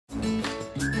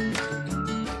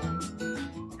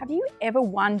you ever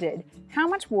wondered how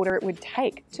much water it would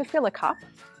take to fill a cup?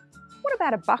 What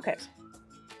about a bucket?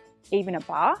 Even a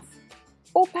bath?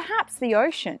 Or perhaps the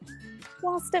ocean?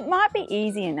 Whilst it might be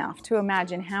easy enough to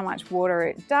imagine how much water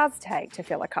it does take to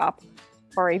fill a cup,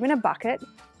 or even a bucket,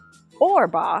 or a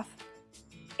bath,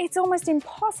 it's almost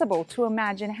impossible to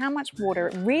imagine how much water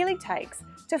it really takes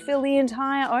to fill the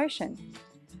entire ocean.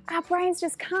 Our brains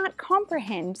just can't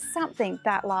comprehend something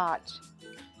that large.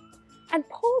 And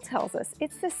Paul tells us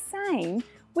it's the same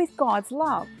with God's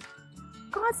love.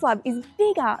 God's love is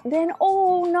bigger than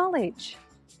all knowledge.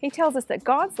 He tells us that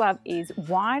God's love is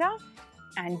wider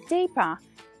and deeper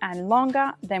and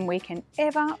longer than we can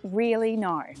ever really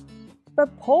know.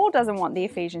 But Paul doesn't want the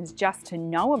Ephesians just to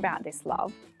know about this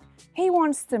love. He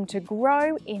wants them to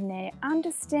grow in their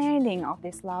understanding of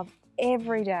this love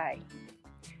every day.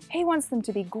 He wants them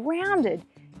to be grounded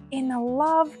in the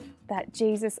love that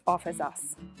Jesus offers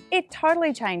us. It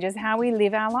totally changes how we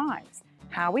live our lives,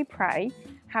 how we pray,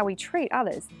 how we treat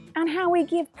others, and how we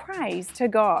give praise to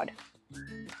God.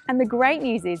 And the great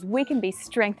news is we can be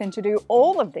strengthened to do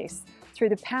all of this through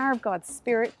the power of God's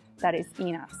Spirit that is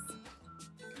in us.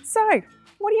 So,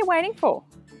 what are you waiting for?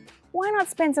 Why not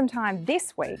spend some time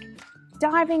this week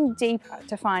diving deeper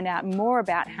to find out more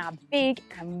about how big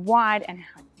and wide and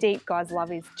how deep God's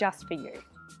love is just for you?